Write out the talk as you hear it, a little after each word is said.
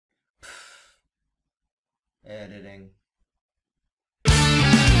Editing.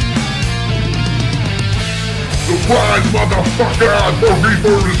 Surprise, motherfucker! The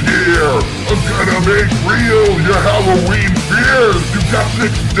Reaper is here! I'm gonna make real your Halloween fears! You got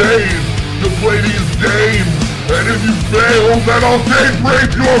 6 days to play these games! And if you fail, then I'll take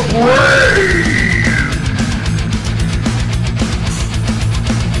rape your brain!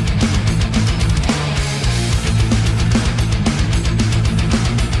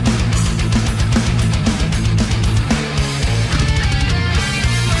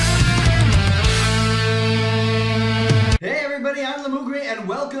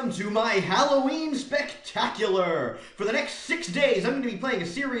 Welcome to my Halloween Spectacular! For the next 6 days, I'm going to be playing a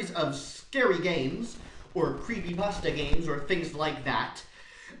series of scary games, or creepypasta games, or things like that.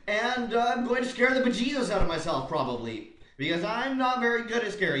 And I'm going to scare the bejesus out of myself, probably, because I'm not very good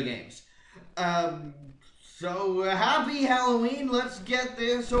at scary games. So happy Halloween, let's get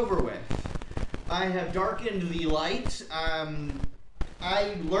this over with. I have darkened the light.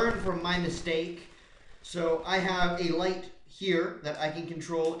 I learned from my mistake, so I have a light here that I can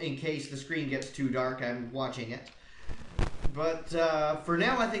control in case the screen gets too dark. I'm watching it. But for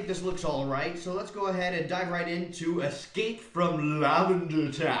now, I think this looks all right. So let's go ahead and dive right into Escape from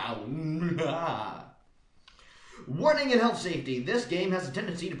Lavender Town. Warning and health safety. This game has a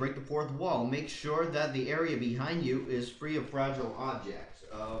tendency to break the fourth wall. Make sure that the area behind you is free of fragile objects.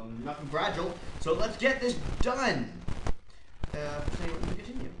 Nothing fragile. So let's get this done.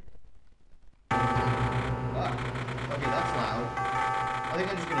 Continue. Okay, that's loud. I think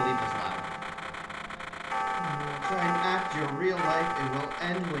I'm just gonna leave this loud. Try and act your real life. It will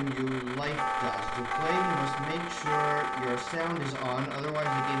end when your life does. To play, you must make sure your sound is on, otherwise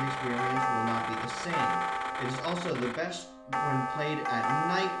the game experience will not be the same. It is also the best when played at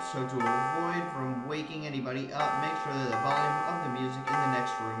night, so to avoid from waking anybody up, make sure that the volume of the music in the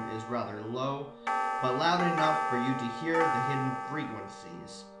next room is rather low, but loud enough for you to hear the hidden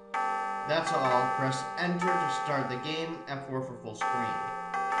frequencies. That's all. Press enter to start the game, F4 for full screen.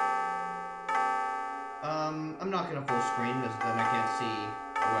 I'm not gonna full screen because then I can't see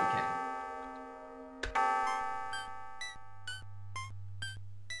a webcam.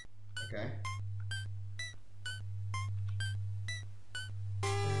 Okay.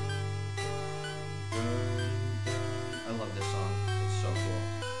 I love this song. It's so cool.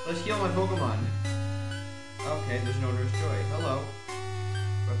 Let's heal my Pokemon. Okay, there's no Nurse Joy. Hello.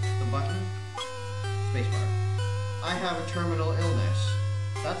 What's the button? Spacebar. I have a terminal illness.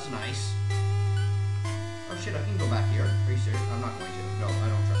 That's nice. Oh shit, I can go back here. Are you serious? I'm not going to. No, I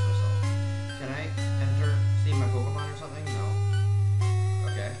don't trust myself. Can I enter, see my Pokemon or something? No.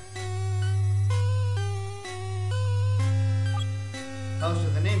 Okay. House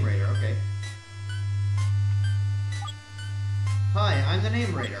of the Name Raider, okay. Hi, I'm the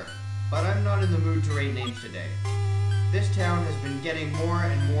Name Raider, but I'm not in the mood to rate names today. This town has been getting more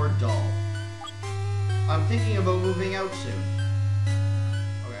and more dull. I'm thinking about moving out soon.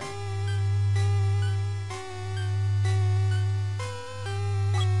 Okay.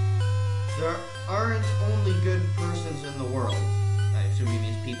 There aren't only good persons in the world. I assume he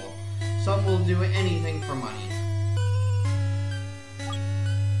means people. Some will do anything for money.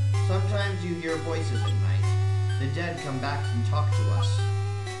 Sometimes you hear voices at night. The dead come back and talk to us.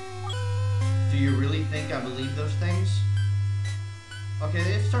 Do you really think I believe those things? Okay,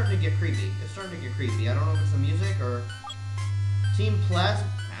 it's starting to get creepy. It's starting to get creepy. I don't know if it's the music or... Team Plasma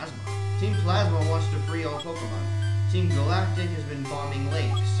wants to free all Pokemon. Team Galactic has been bombing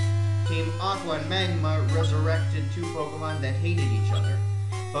lakes. Team Aqua and Magma resurrected 2 Pokemon that hated each other.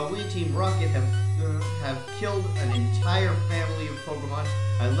 But we, Team Rocket, have killed an entire family of Pokemon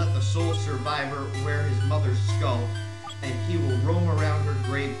and let the sole survivor wear his mother's skull, and he will roam around her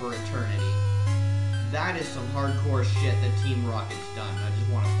grave for eternity. That is some hardcore shit that Team Rocket's done. I just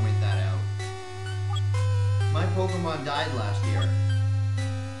want to point that out. My Pokemon died last year.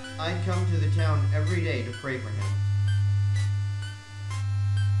 I come to the town every day to pray for him.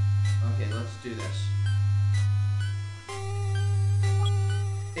 Okay, let's do this.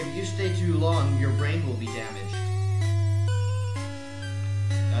 If you stay too long, your brain will be damaged.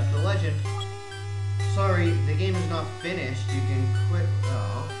 That's the legend. Sorry, the game is not finished. You can quit.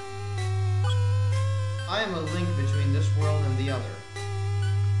 Oh. I am a link between this world and the other.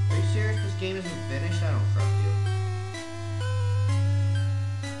 Are you serious? This game isn't finished? I don't trust you.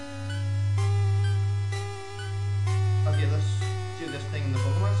 Okay, let's do this thing in the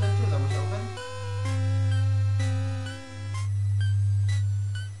Pokemon Center that was open.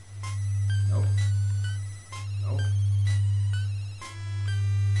 Nope. Nope.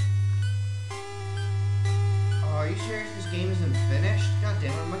 Oh, are you serious? This game isn't finished? God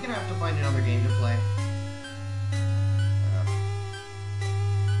damn it, am I gonna have to find another game to play?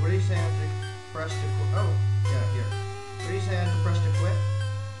 do you say I have to press to quit? Oh, yeah, here. What do you say I have to press to quit?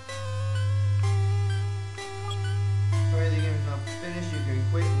 Sorry, the game is not finished. You can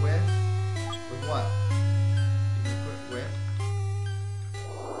quit with what? You can quit with.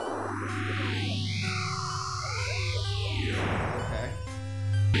 Okay.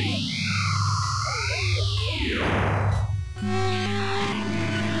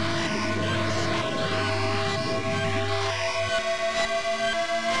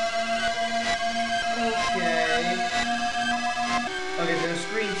 Okay, the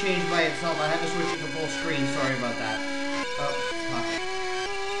screen changed by itself. I had to switch it to full screen. Sorry about that. Oh, fuck.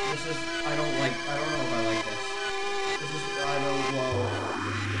 This is, I don't know if I like this. Whoa.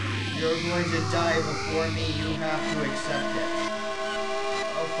 You're going to die before me. You have to accept it.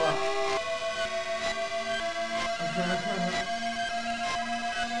 Oh, fuck.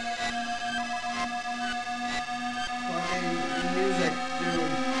 Fucking music,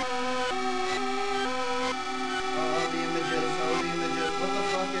 dude. What the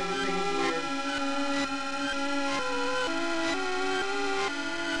fuck? Everything is weird.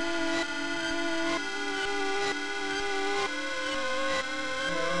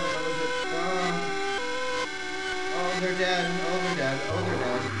 That was it. Oh, they're dead. Oh, they're dead. Oh, they're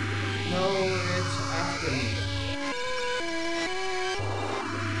dead. No, it's after me.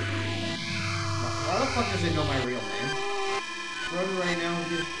 Why the fuck does it know my real name? Run right now,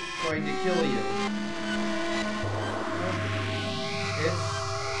 he's going to kill you.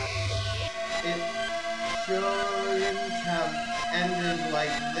 It shouldn't have ended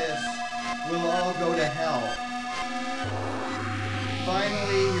like this. We'll all go to hell.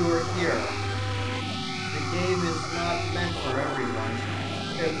 Finally, you are here. The game is not meant for everyone.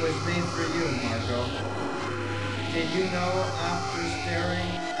 It was made for you, Marco. Did you know after staring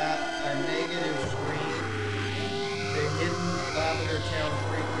at a negative screen, the hidden Lavender Town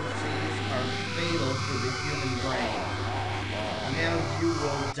frequencies are fatal to the human brain? Now you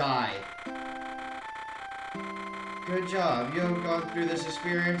will die. Good job. You have gone through this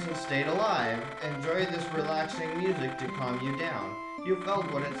experience and stayed alive. Enjoy this relaxing music to calm you down. You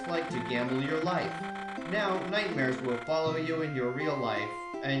felt what it's like to gamble your life. Now, nightmares will follow you in your real life,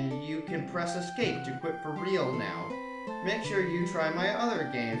 and you can press escape to quit for real now. Make sure you try my other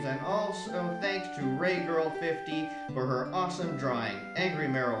games, and also thanks to RayGirl50 for her awesome drawing, Angry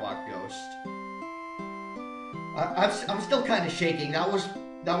Marowak Ghost. I'm still kind of shaking. That was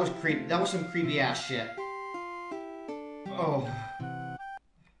creepy. That was some creepy ass shit. Oh.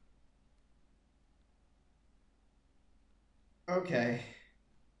 Okay.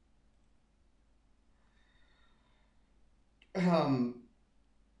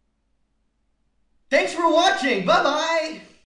 Thanks for watching. Bye bye.